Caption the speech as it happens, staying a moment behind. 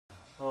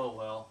Oh,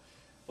 well.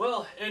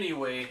 Well,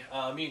 anyway,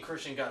 me and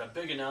Christian got a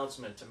big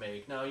announcement to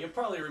make. Now, you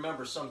probably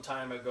remember some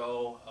time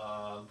ago,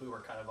 we were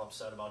kind of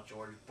upset about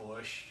George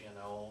Bush,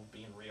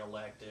 being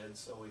reelected,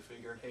 so we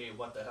figured, hey,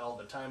 what the hell,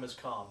 the time has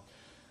come.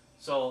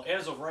 So,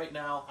 as of right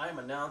now, I'm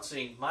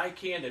announcing my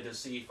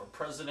candidacy for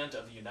President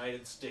of the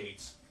United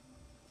States.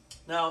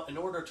 Now, in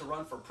order to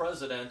run for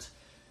president,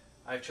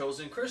 I've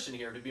chosen Christian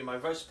here to be my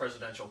vice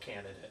presidential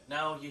candidate.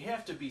 Now, you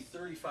have to be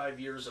 35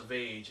 years of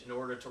age in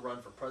order to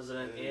run for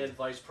president and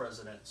vice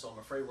president, so I'm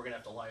afraid we're going to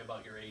have to lie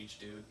about your age,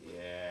 dude.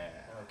 Yeah.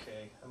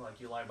 Okay, I'm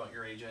like, you lie about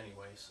your age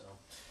anyway, so.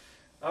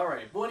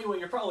 Alright, well anyway,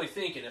 you're probably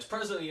thinking, as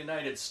President of the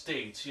United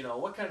States,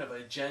 what kind of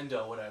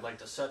agenda would I like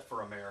to set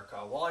for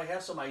America? Well, I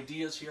have some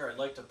ideas here I'd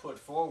like to put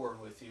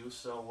forward with you,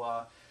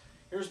 so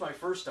here's my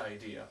first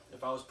idea,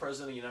 if I was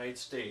President of the United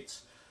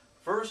States.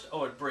 First, I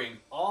would bring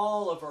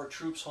all of our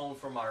troops home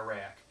from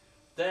Iraq.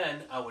 Then,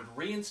 I would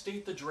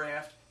reinstate the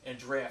draft and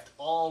draft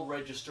all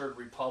registered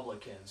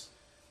Republicans.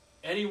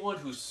 Anyone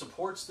who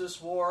supports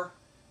this war,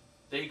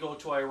 they go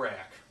to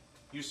Iraq.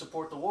 You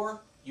support the war,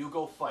 you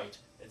go fight.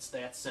 It's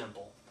that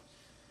simple.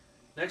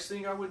 Next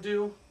thing I would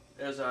do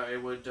is I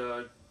would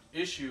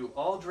issue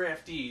all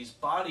draftees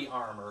body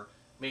armor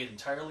made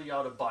entirely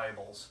out of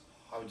Bibles.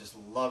 I would just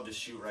love to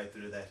shoot right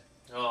through that.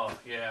 Oh,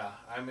 yeah.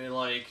 I mean,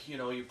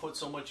 you put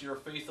so much of your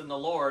faith in the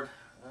Lord,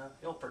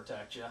 He'll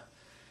protect you.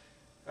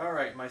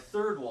 Alright, my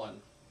third one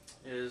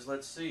is,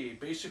 let's see,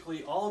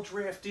 basically all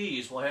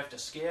draftees will have to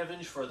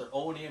scavenge for their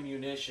own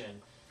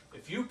ammunition.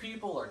 If you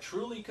people are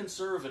truly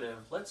conservative,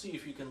 let's see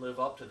if you can live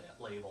up to that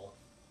label.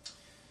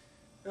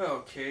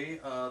 Okay,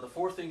 the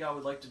fourth thing I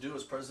would like to do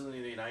as President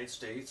of the United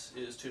States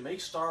is to make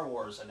Star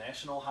Wars a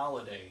national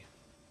holiday.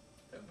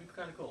 That would be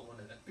kind of cool,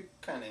 wouldn't it? Be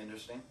kind of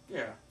interesting.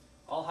 Yeah.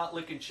 All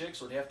hot-licking chicks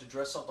would have to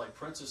dress up like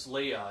Princess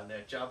Leia in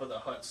that Jabba the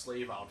Hutt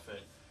slave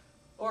outfit.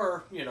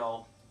 Or,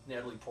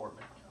 Natalie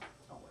Portman.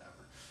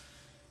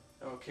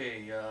 Whatever.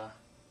 Okay,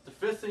 the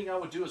fifth thing I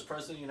would do as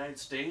President of the United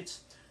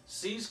States,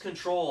 seize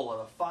control of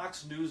the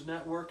Fox News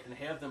Network and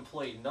have them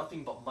play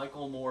nothing but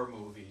Michael Moore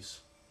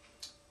movies.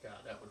 God,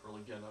 that would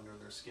really get under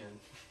their skin.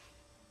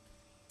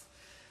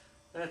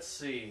 Let's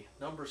see.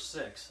 Number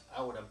 6,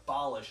 I would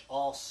abolish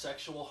all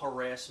sexual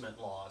harassment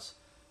laws.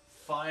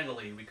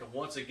 Finally, we can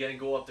once again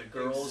go up to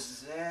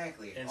girls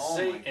and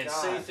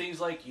say things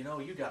like, you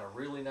got a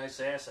really nice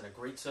ass and a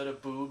great set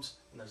of boobs,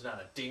 and there's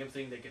not a damn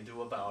thing they can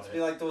do about it.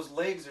 Be like, those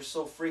legs are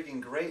so freaking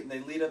great, and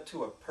they lead up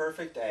to a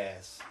perfect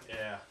ass.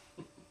 Yeah.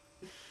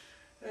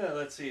 Yeah,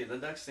 let's see. The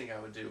next thing I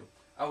would do,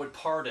 I would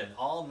pardon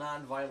all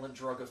non-violent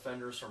drug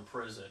offenders from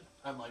prison.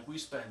 I'm like, we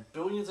spend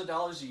billions of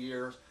dollars a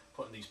year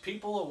putting these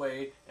people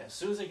away, and as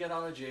soon as they get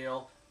out of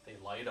jail, they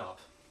light up.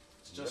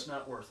 It's just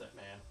not worth it,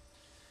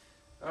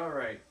 man.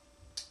 Alright.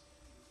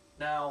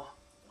 Now,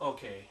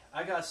 okay,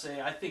 I gotta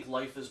say, I think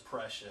life is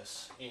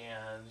precious,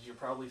 and you're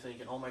probably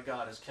thinking, oh my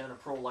god, is Ken a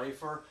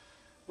pro-lifer?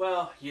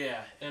 Well,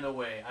 yeah, in a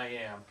way, I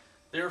am.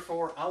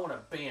 Therefore, I want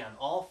to ban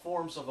all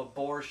forms of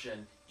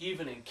abortion,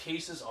 even in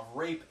cases of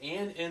rape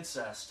and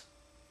incest,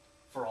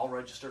 for all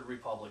registered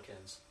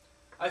Republicans.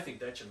 I think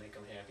that should make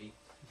them happy.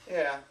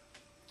 Yeah.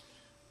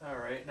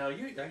 Alright, now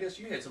I guess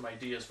you had some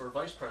ideas for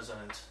Vice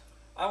President.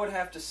 I would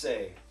have to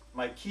say,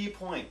 my key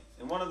point,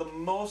 and one of the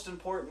most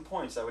important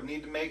points I would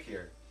need to make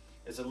here,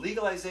 is a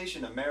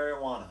legalization of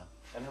marijuana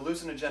and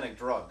hallucinogenic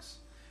drugs.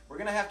 We're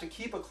going to have to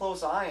keep a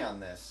close eye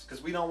on this,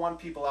 because we don't want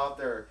people out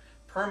there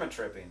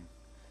perma-tripping.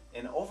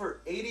 And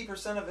over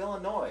 80% of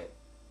Illinois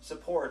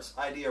supports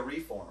idea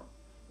reform,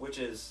 which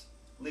is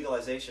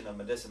legalization of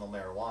medicinal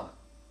marijuana.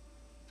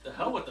 The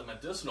hell with the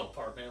medicinal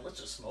part, man. Let's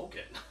just smoke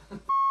it.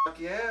 Fuck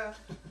yeah.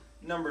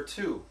 Number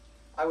 2,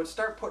 I would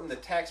start putting the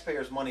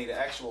taxpayers' money to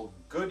actual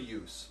good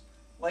use,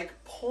 like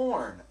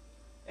porn,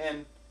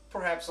 and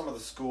perhaps some of the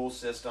school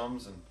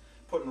systems, and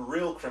putting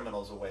real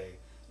criminals away,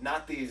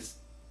 not these,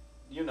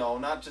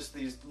 not just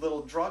these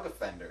little drug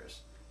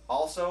offenders.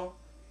 Also,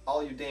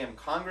 all you damn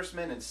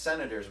congressmen and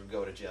senators would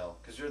go to jail,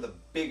 because you're the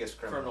biggest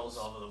criminals.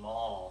 Criminals of them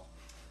all.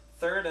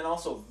 Third, and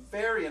also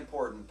very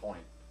important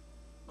point,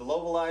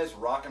 globalized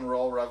rock and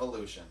roll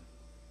revolution.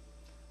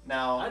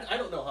 Now, I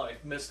don't know how I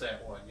missed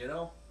that one,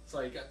 It's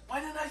like,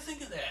 why didn't I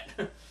think of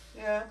that?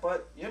 Yeah,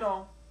 but,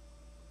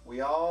 we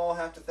all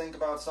have to think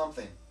about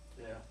something.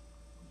 Yeah.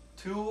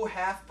 2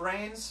 half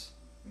brains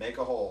make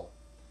a whole.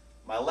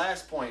 My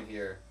last point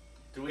here.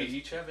 Do we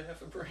each have a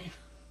half a brain?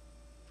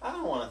 I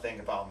don't want to think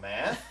about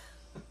math.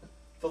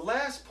 The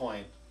last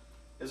point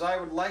is I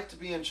would like to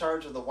be in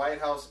charge of the White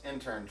House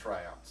intern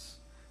tryouts.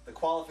 The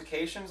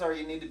qualifications are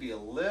you need to be a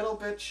little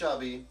bit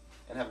chubby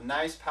and have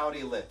nice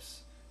pouty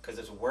lips, because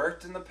it's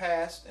worked in the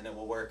past and it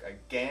will work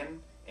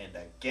again and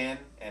again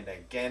and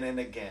again and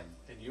again.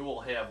 And you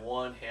will have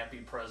one happy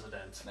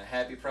president. And a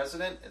happy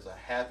president is a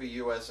happy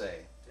USA.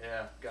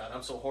 Yeah, God,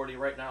 I'm so horny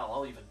right now,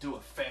 I'll even do a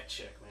fat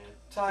chick, man.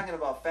 Talking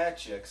about fat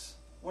chicks,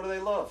 what do they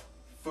love?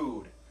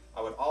 Food.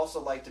 I would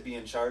also like to be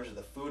in charge of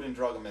the Food and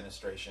Drug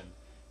Administration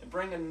and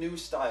bring a new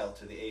style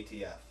to the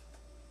ATF.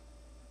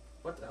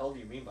 What the hell do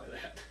you mean by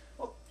that?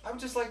 Well, I would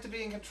just like to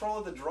be in control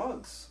of the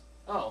drugs.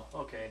 Oh,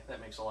 okay,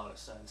 that makes a lot of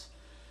sense.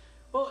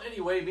 Well,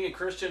 anyway, me and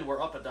Christian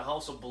were up at the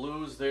House of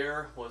Blues.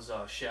 There was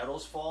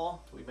Shadows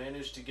Fall. We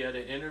managed to get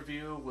an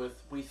interview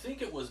with, we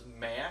think it was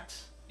Matt.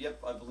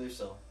 Yep, I believe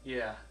so.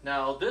 Yeah.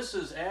 Now, this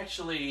is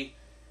actually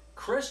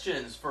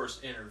Christian's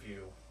first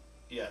interview.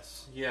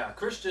 Yes. Yeah,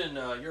 Christian,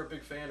 you're a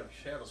big fan of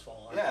Shadows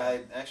Fall, aren't Yeah,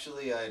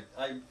 you?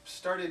 I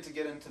started to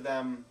get into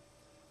them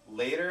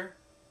later,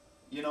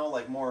 you know,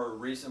 like more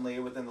recently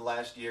within the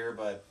last year,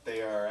 but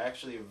they are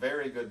actually a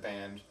very good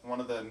band. One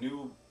of the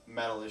new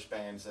metalish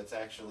bands that's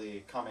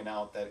actually coming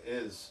out that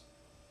is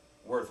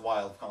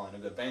worthwhile of calling a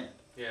good band.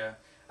 Yeah.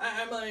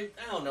 I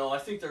don't know, I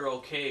think they're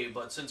okay,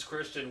 but since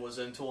Christian was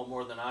into them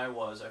more than I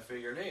was, I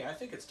figured, hey, I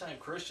think it's time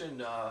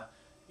Christian,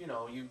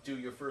 you do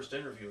your first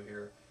interview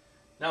here.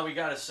 Now we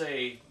gotta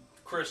say,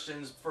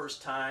 Christian's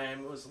first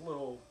time, it was a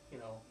little,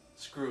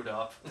 screwed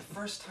up. The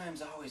first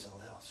time's always a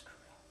little screwed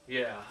up.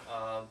 Yeah,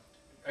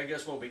 I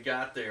guess when we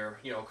got there,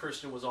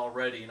 Christian was all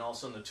ready, and all of a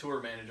sudden the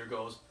tour manager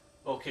goes,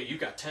 okay, you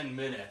got 10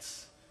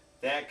 minutes.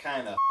 That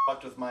kind of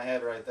fucked with my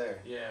head right there.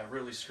 Yeah,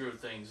 really screwed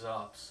things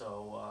up.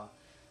 So,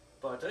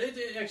 but it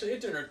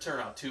didn't turn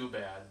out too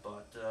bad.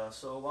 But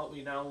so why don't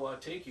we now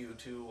take you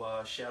to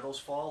Shadows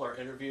Fall, our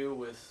interview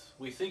with,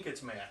 we think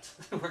it's Matt.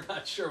 We're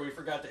not sure. We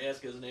forgot to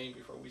ask his name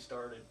before we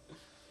started.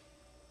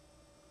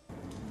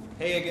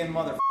 Hey again,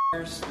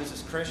 motherfuckers. This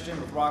is Christian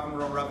with Rock and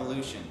Roll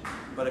Revolution.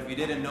 But if you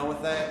didn't know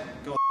with that,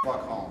 go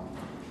fuck home.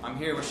 I'm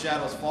here with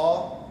Shadows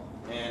Fall,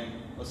 and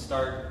let's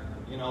start.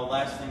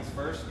 Last things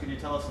first. Could you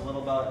tell us a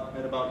little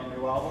bit about your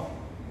new album?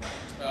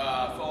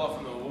 Fall Off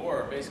from the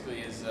War basically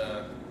is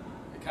a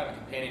kind of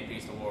companion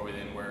piece to War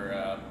Within, where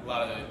a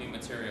lot of the new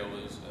material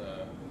was,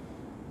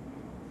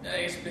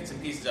 I guess bits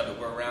and pieces of it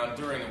were around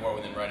during the War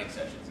Within writing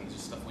sessions and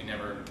just stuff we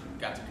never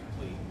got to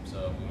complete.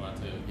 So we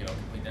wanted to,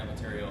 complete that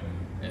material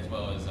as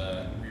well as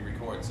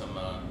re-record some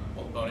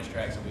old bonus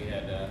tracks that we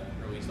had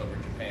released over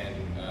in Japan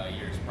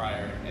years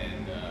prior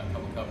and a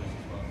couple covers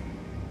as well.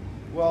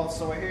 Well,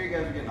 so I hear you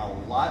guys are getting a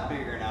lot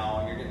bigger now,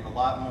 and you're getting a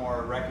lot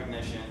more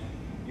recognition.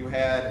 You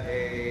had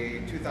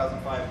a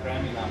 2005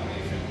 Grammy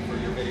nomination for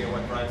your video,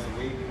 What Drives the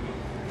Week.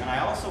 And I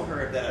also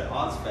heard that at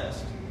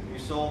Ozfest, you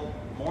sold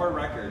more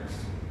records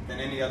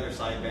than any other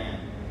side band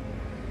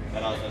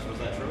at Ozfest. Was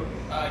that true?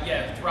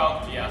 Yeah,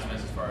 throughout the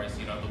Ozfest as far as,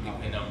 the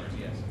weekly numbers,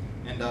 yes.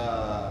 And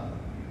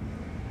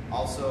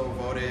also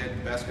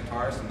voted Best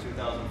Guitarist in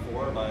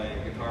 2004 by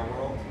Guitar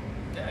World.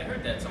 Yeah, I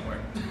heard that somewhere.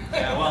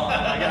 Yeah, well,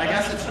 I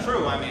guess it's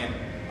true. I mean,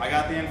 I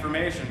got the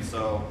information,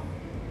 so.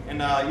 And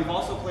you've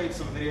also played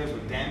some videos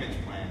with Damage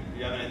Plan. Do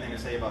you have anything to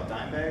say about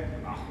Dimebag?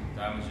 Oh,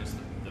 Dime was just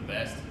the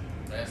best.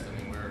 I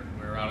mean,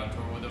 we were out on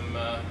tour with him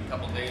a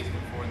couple days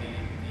before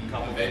the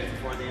Couple event. days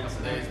before the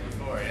incident? Couple days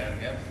before,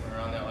 yeah. We were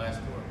on that last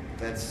tour.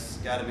 That's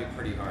got to be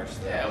pretty harsh.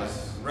 Yeah, it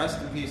was.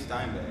 Rest in peace,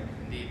 Dimebag.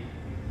 Indeed.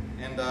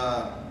 And,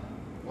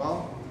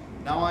 well,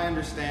 now I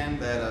understand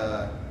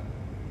that,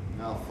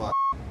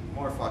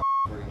 more fuck.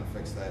 We're going to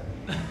fix that.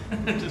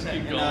 Just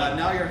keep going. And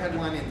now you're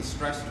headlining the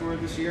Stress Tour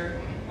this year,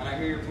 and I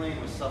hear you're playing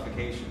with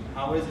Suffocation.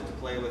 How is it to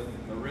play with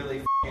a really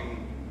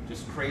f***ing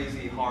just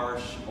crazy,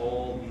 harsh,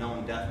 old,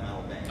 known death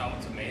metal band? Oh,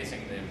 it's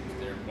amazing.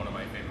 They're one of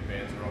my favorite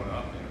bands growing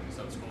up.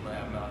 So it's cool to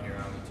have them out here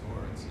on the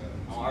tour. It's,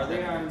 are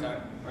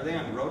they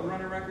on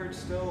Roadrunner Records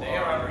still? They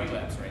are on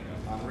Relapse right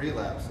now. On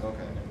Relapse,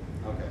 okay.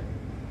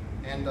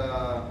 And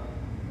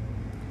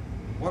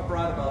what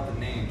brought about the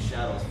name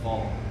Shadows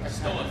Fall? I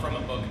stole it from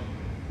a book.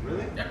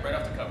 Really? Yeah, right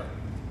off the cover.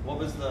 What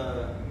was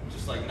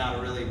just like not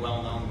a really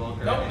well-known book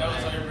or No, anything? that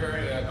was like a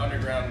very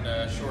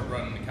underground short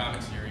run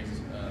comic series.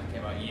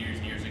 Came out years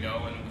and years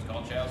ago, and it was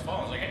called Shadows Fall.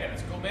 I was like, hey,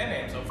 that's a cool band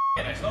name, so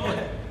it, I stole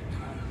it.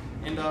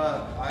 And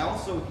I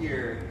also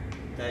hear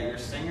that your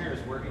singer is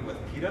working with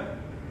PETA.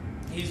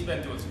 He's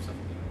been doing some stuff.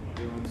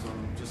 Doing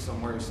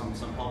some work, some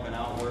helping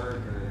out work,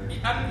 or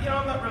I'm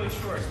not really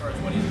sure as far as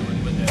what he's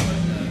doing with it, but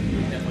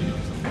he's definitely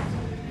doing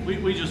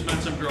something. We just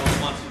met some girl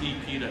who wants to eat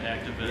PETA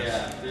activists.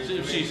 Yeah.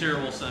 If she's here,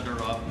 we'll send her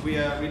up. we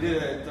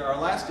did our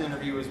last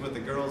interview was with the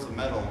Girls of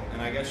Metal,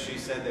 and I guess she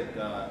said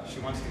that she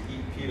wants to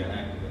eat PETA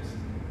activists.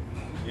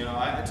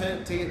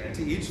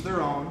 To each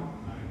their own,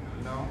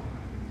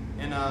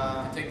 And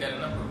I take that a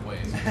number of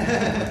ways.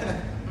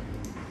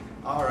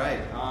 all right.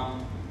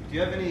 Do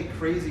you have any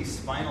crazy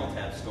Spinal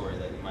Tap story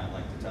that you might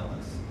like to tell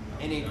us?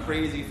 Any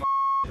crazy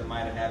that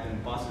might have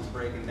happened? Buses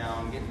breaking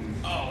down, getting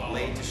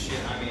late to shit.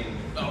 I mean,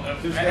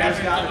 that there's gotta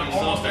happens be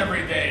almost something.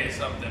 every day is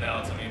something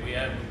else. I mean, we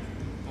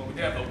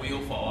did have a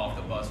wheel fall off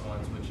the bus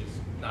once, which is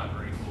not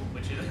very cool.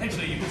 Which is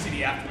actually, you can see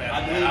the aftermath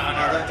I believe on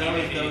our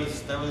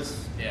DVD. that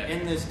was Yeah.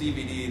 in this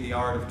DVD, The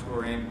Art of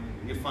Touring.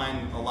 You can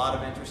find a lot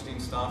of interesting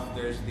stuff.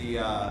 There's the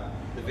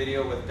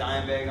video with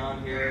Dimebag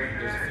on here.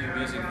 There's a few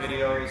music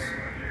videos,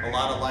 a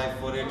lot of live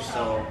footage.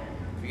 So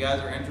if you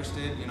guys are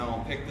interested,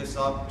 pick this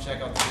up.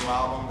 Check out the new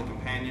album, the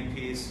companion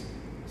piece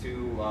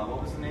to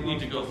what was the name? You need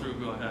to go through.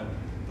 Go ahead.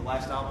 The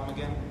last album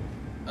again.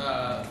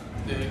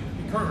 The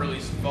current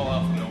release, Fall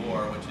Out from the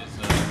War, which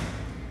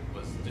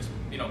was just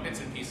bits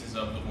and pieces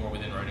of the War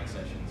Within writing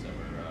sessions that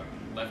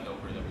were left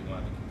over that we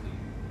wanted to complete.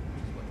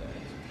 Is what that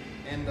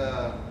is. And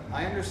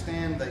I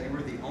understand that you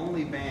were the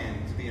only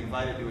band to be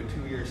invited to a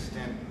 2-year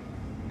stint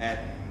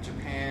at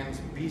Japan's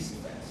Beast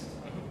Fest.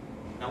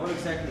 Now, what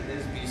exactly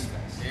is Beast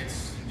Fest?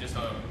 It's just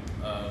a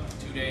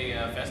 2-day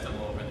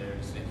festival over there.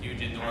 It's a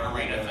huge indoor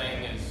arena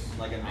thing. It's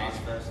like an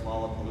Ozfest,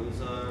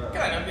 Lollapalooza?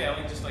 Kind of,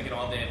 yeah. Just like an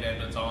all-day event,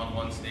 but it's all on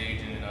one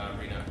stage in an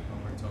arena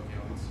over in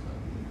Tokyo. It's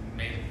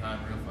amazing time,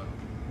 real fun.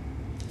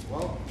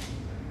 Well,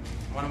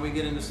 why don't we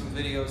get into some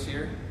videos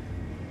here?